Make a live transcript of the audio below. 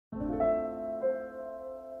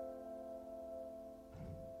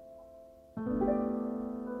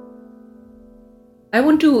I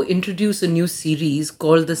want to introduce a new series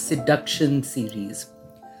called the Seduction series.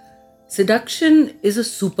 Seduction is a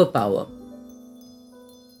superpower.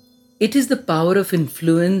 It is the power of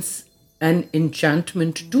influence and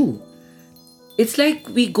enchantment too. It's like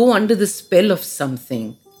we go under the spell of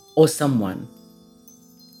something or someone.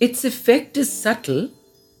 Its effect is subtle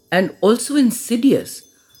and also insidious,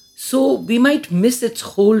 so we might miss its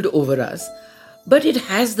hold over us, but it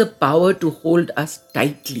has the power to hold us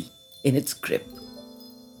tightly in its grip.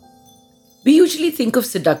 We usually think of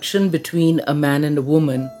seduction between a man and a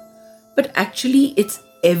woman, but actually it's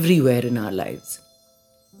everywhere in our lives.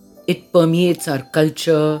 It permeates our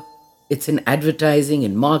culture, it's in advertising,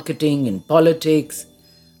 in marketing, in politics.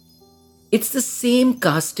 It's the same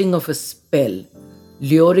casting of a spell,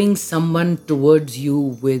 luring someone towards you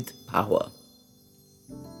with power.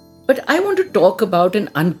 But I want to talk about an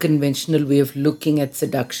unconventional way of looking at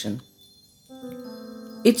seduction.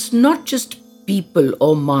 It's not just people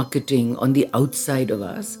or marketing on the outside of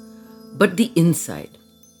us, but the inside.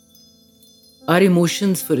 Our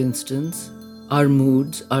emotions, for instance, our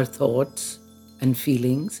moods, our thoughts and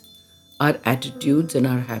feelings, our attitudes and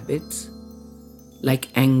our habits, like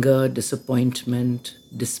anger, disappointment,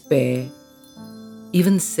 despair,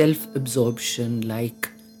 even self absorption, like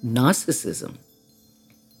narcissism.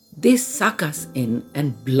 They suck us in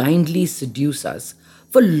and blindly seduce us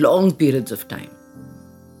for long periods of time.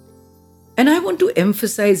 And I want to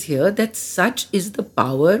emphasize here that such is the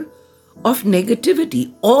power of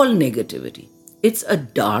negativity, all negativity. It's a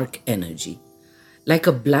dark energy, like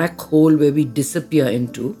a black hole where we disappear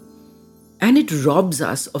into, and it robs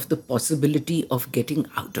us of the possibility of getting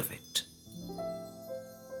out of it.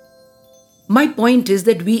 My point is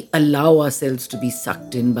that we allow ourselves to be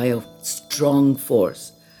sucked in by a strong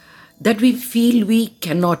force that we feel we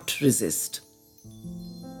cannot resist.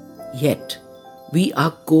 Yet, we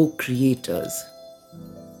are co creators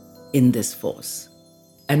in this force,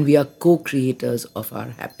 and we are co creators of our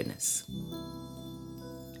happiness.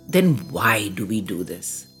 Then, why do we do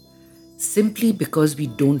this? Simply because we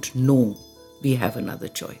don't know we have another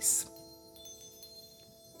choice.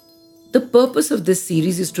 The purpose of this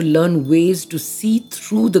series is to learn ways to see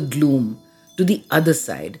through the gloom to the other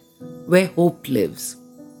side where hope lives.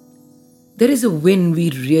 There is a win we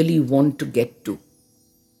really want to get to.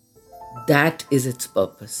 That is its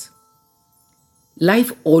purpose.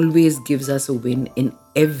 Life always gives us a win in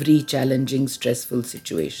every challenging, stressful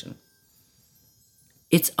situation.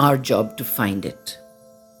 It's our job to find it.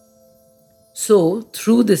 So,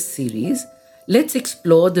 through this series, let's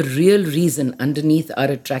explore the real reason underneath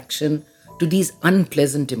our attraction to these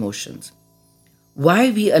unpleasant emotions,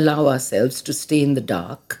 why we allow ourselves to stay in the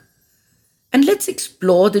dark, and let's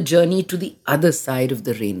explore the journey to the other side of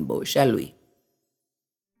the rainbow, shall we?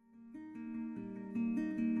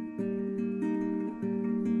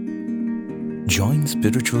 Join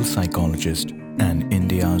spiritual psychologist and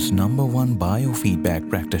India's number one biofeedback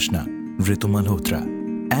practitioner, Ritu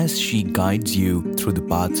Malhotra, as she guides you through the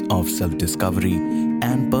paths of self-discovery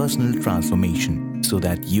and personal transformation so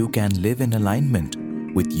that you can live in alignment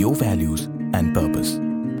with your values and purpose.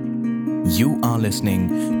 You are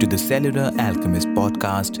listening to the Cellular Alchemist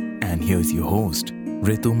podcast, and here's your host,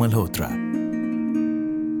 Ritu Malhotra.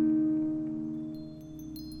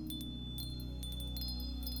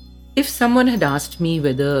 If someone had asked me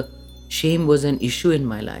whether shame was an issue in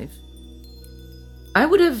my life, I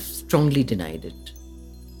would have strongly denied it.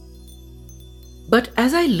 But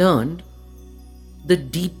as I learned the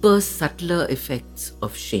deeper, subtler effects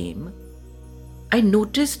of shame, I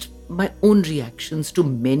noticed my own reactions to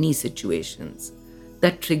many situations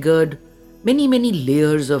that triggered many, many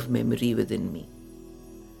layers of memory within me.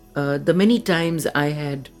 The many times I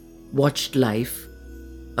had watched life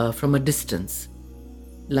from a distance,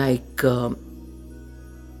 like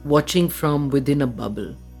watching from within a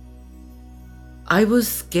bubble. I was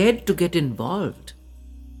scared to get involved.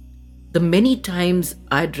 The many times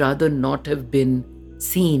I'd rather not have been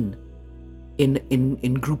seen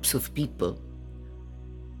in groups of people.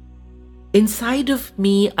 Inside of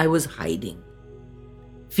me, I was hiding,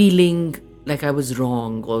 feeling like I was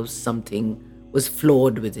wrong or something was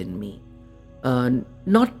flawed within me,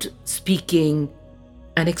 not speaking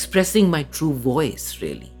and expressing my true voice,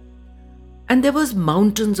 really. And there was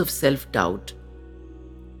mountains of self-doubt.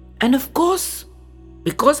 And of course,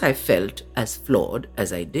 because I felt as flawed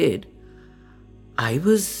as I did, I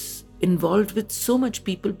was involved with so much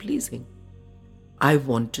people pleasing. I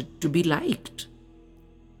wanted to be liked.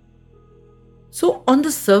 So on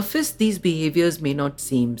the surface, these behaviors may not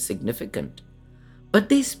seem significant, but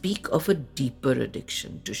they speak of a deeper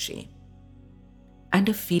addiction to shame and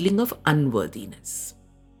a feeling of unworthiness.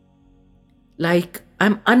 Like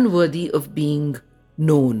I'm unworthy of being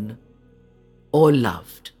known or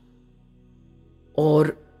loved,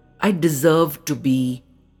 or I deserve to be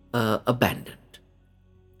abandoned.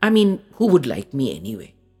 I mean, who would like me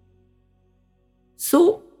anyway?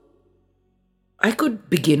 So I could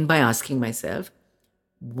begin by asking myself,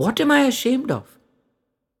 what am I ashamed of?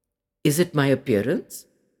 Is it my appearance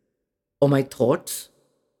or my thoughts,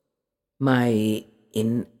 my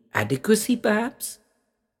inadequacy perhaps,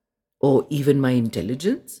 or even my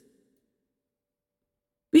intelligence?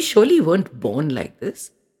 We surely weren't born like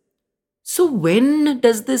this. So when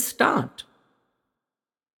does this start?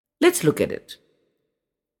 Let's look at it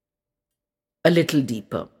a little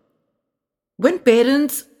deeper. When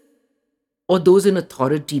parents or those in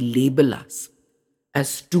authority label us as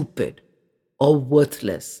stupid or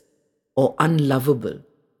worthless or unlovable,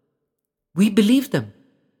 we believe them.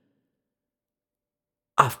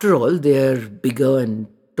 After all, they're bigger and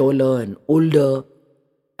taller and older,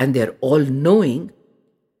 and they're all knowing,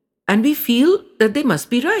 and we feel that they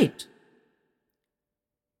must be right.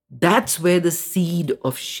 That's where the seed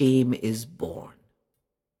of shame is born.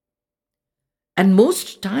 And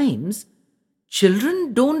most times,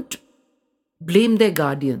 children don't blame their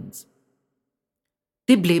guardians,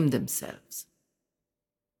 they blame themselves.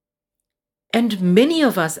 And many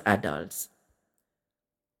of us adults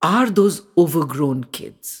are those overgrown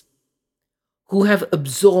kids who have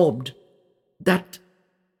absorbed that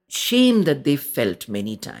shame that they felt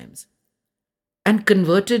many times and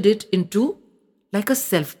converted it into like a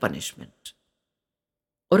self punishment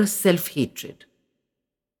or a self hatred.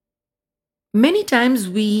 Many times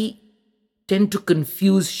we tend to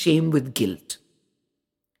confuse shame with guilt.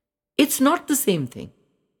 It's not the same thing.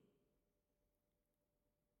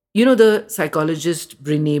 You know, the psychologist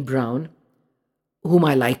Brene Brown, whom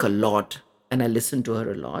I like a lot and I listen to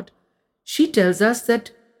her a lot, she tells us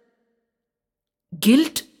that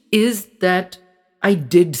guilt is that I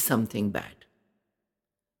did something bad.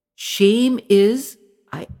 Shame is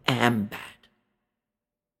I am bad.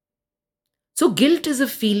 So, guilt is a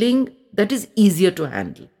feeling that is easier to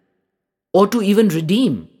handle or to even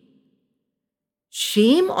redeem.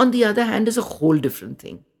 Shame, on the other hand, is a whole different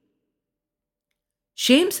thing.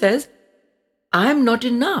 Shame says, I'm not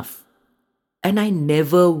enough and I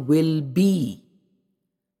never will be.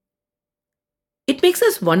 It makes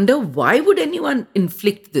us wonder, why would anyone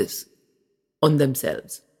inflict this on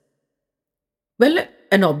themselves? Well,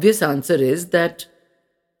 an obvious answer is that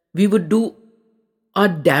we would do our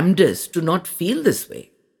damnedest to not feel this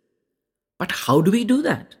way. But how do we do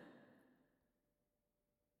that?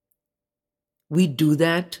 We do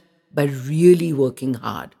that by really working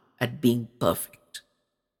hard at being perfect.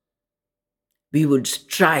 We would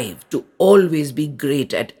strive to always be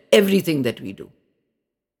great at everything that we do.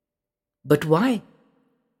 But why?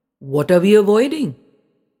 What are we avoiding?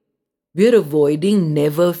 We are avoiding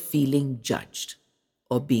never feeling judged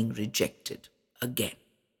or being rejected again.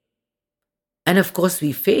 And of course,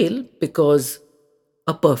 we fail because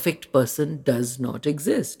a perfect person does not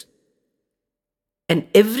exist. And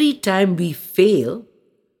every time we fail,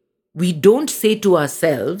 we don't say to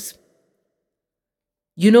ourselves,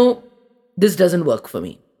 this doesn't work for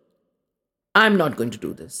me. I'm not going to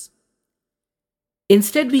do this.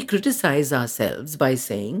 Instead, we criticize ourselves by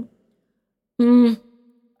saying,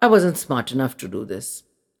 I wasn't smart enough to do this.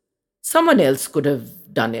 Someone else could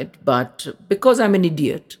have done it, but because I'm an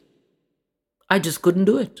idiot, I just couldn't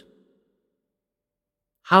do it.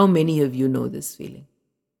 How many of you know this feeling?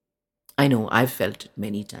 I know I've felt it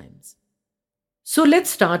many times. So let's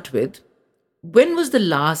start with, when was the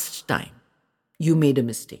last time you made a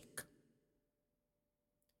mistake?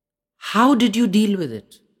 How did you deal with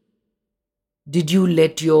it? Did you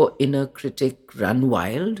let your inner critic run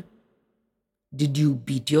wild? Did you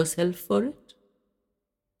beat yourself for it?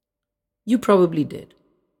 You probably did.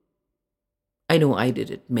 I know I did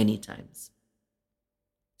it many times.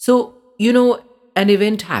 So, an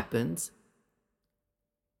event happens,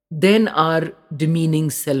 then our demeaning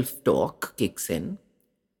self talk kicks in,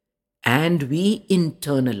 and we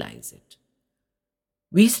internalize it.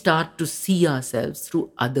 We start to see ourselves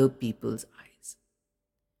through other people's eyes.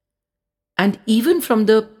 And even from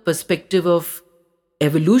the perspective of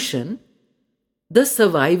evolution, the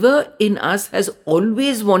survivor in us has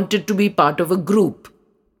always wanted to be part of a group.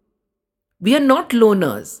 We are not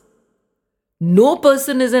loners. No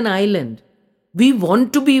person is an island. We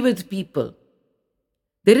want to be with people.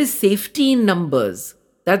 There is safety in numbers,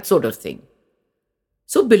 that sort of thing.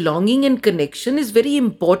 So belonging and connection is very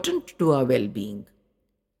important to our well-being.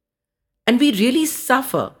 And we really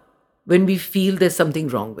suffer when we feel there's something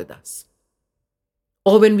wrong with us,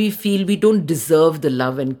 or when we feel we don't deserve the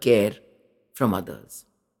love and care from others.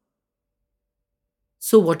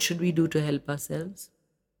 So, what should we do to help ourselves?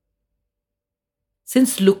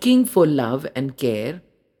 Since looking for love and care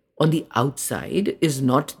on the outside is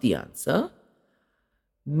not the answer,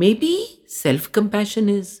 maybe self compassion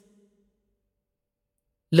is.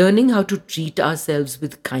 Learning how to treat ourselves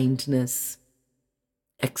with kindness,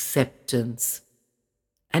 acceptance,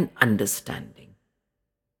 and understanding.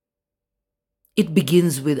 It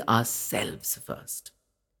begins with ourselves first.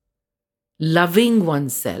 Loving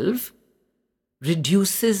oneself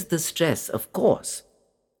reduces the stress, of course,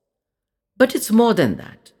 but it's more than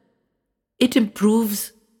that. It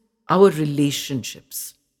improves our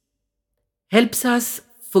relationships, helps us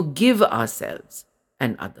forgive ourselves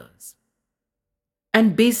and others.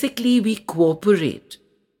 And basically, we cooperate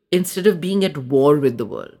instead of being at war with the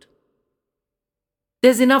world.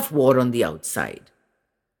 There's enough war on the outside.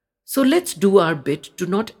 So let's do our bit to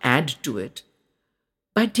not add to it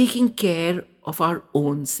by taking care of our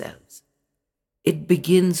own selves. It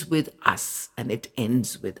begins with us and it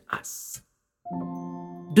ends with us.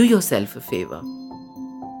 Do yourself a favor.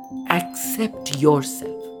 Accept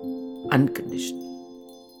yourself unconditionally.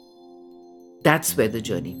 That's where the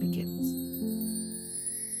journey begins.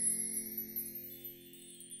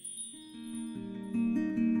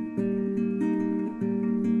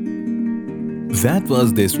 That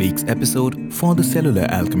was this week's episode for the Cellular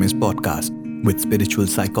Alchemist podcast with spiritual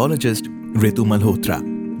psychologist Ritu Malhotra.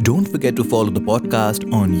 Don't forget to follow the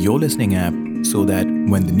podcast on your listening app so that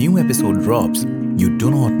when the new episode drops, you do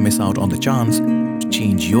not miss out on the chance to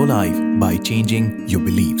change your life by changing your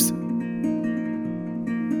beliefs.